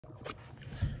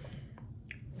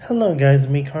Hello guys,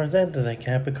 me Carzette, this is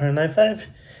WhatiFRacing,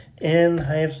 and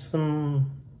I have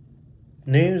some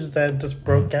news that just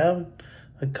broke out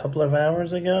a couple of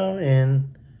hours ago,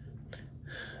 and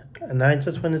I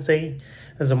just want to say,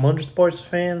 as a motorsports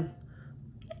fan,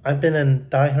 I've been a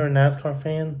diehard NASCAR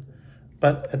fan,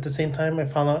 but at the same time I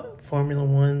follow Formula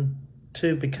One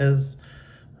too, because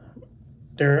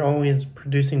they're always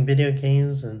producing video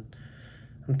games, and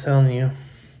I'm telling you,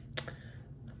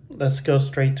 let's go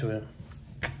straight to it.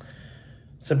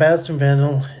 Sebastian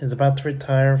Vettel is about to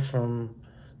retire from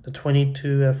the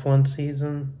 22 F1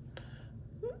 season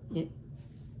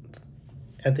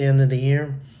at the end of the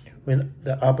year when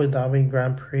the Abu Dhabi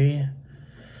Grand Prix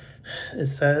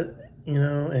is set,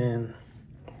 and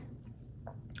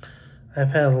I've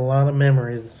had a lot of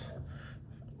memories,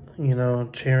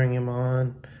 cheering him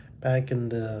on back in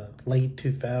the late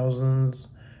 2000s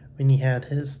when he had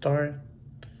his start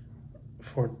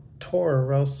for Toro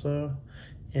Rosso,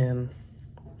 and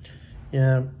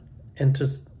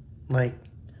just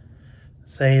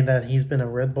say that he's been a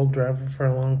Red Bull driver for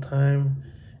a long time,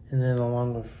 and then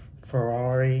along with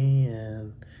Ferrari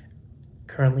and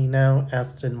currently now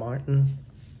Aston Martin,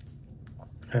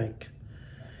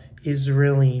 he's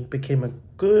really became a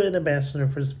good ambassador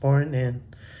for the sport, and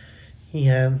he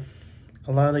had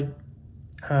a lot of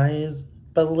highs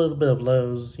but a little bit of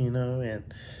lows,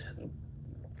 and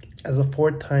as a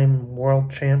four-time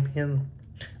world champion,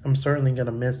 I'm certainly going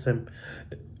to miss him.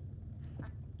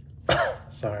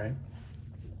 Sorry.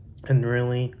 And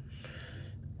really,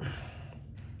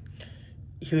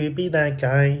 he would be that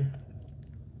guy,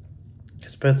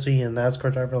 especially a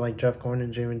NASCAR driver like Jeff Gordon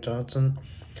and Jamie Johnson,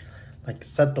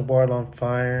 set the world on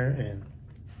fire and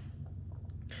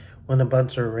win a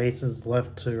bunch of races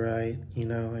left to right,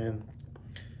 and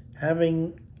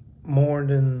having more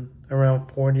than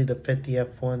around 40 to 50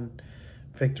 F1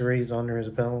 victories under his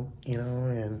belt,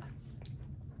 and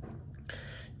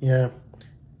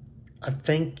I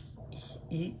think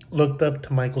he looked up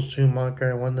to Michael Schumacher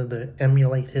and wanted to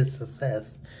emulate his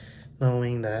success,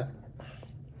 knowing that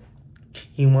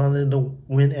he wanted to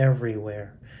win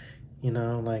everywhere,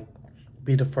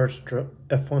 be the first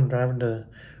F1 driver to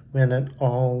win at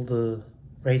all the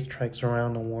racetracks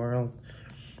around the world,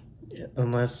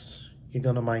 unless you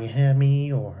go to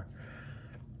Miami or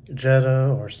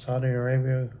Jeddah or Saudi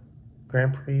Arabia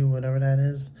Grand Prix, whatever that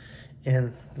is,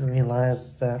 and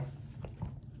realize that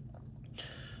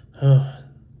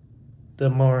the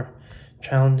more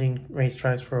challenging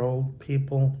racetracks for old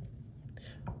people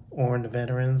or the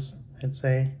veterans, I'd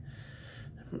say.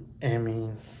 I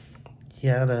mean, he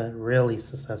had a really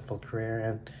successful career,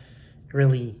 and it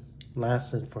really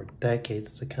lasted for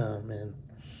decades to come, and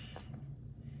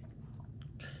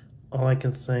all I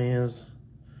can say is,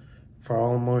 for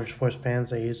all motorsports fans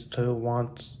that used to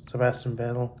want Sebastian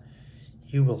Vettel,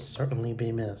 you will certainly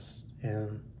be missed.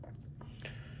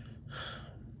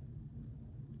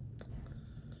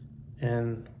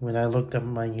 And when I looked at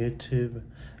my YouTube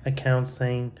account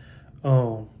saying,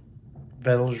 oh,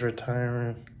 Vettel's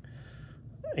retiring,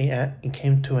 it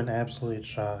came to an absolute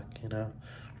shock,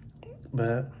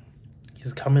 But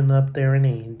he's coming up there in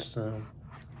age, so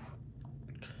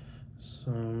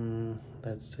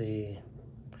let's see.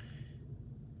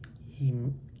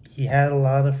 He had a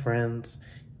lot of friends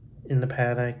in the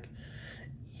paddock.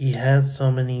 He had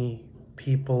so many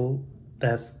people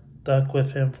that stuck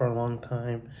with him for a long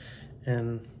time.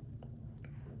 And,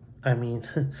 I mean,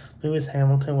 Lewis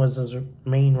Hamilton was his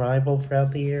main rival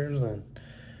throughout the years. And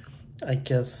I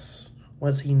guess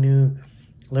once he knew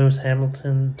Lewis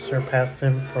Hamilton surpassed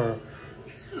him for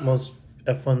most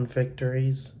F1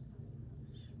 victories,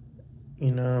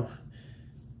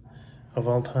 of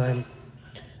all time,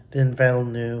 then Vettel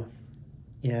knew,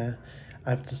 I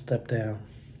have to step down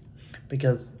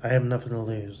because I have nothing to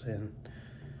lose. And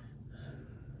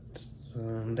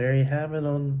so there you have it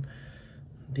on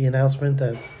the announcement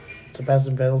that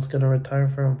Sebastian Vettel's going to retire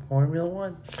from Formula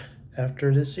One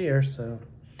after this year. So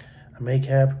I make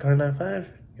WhatiFRacing 5.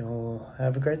 You'll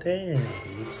have a great day and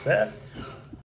be set.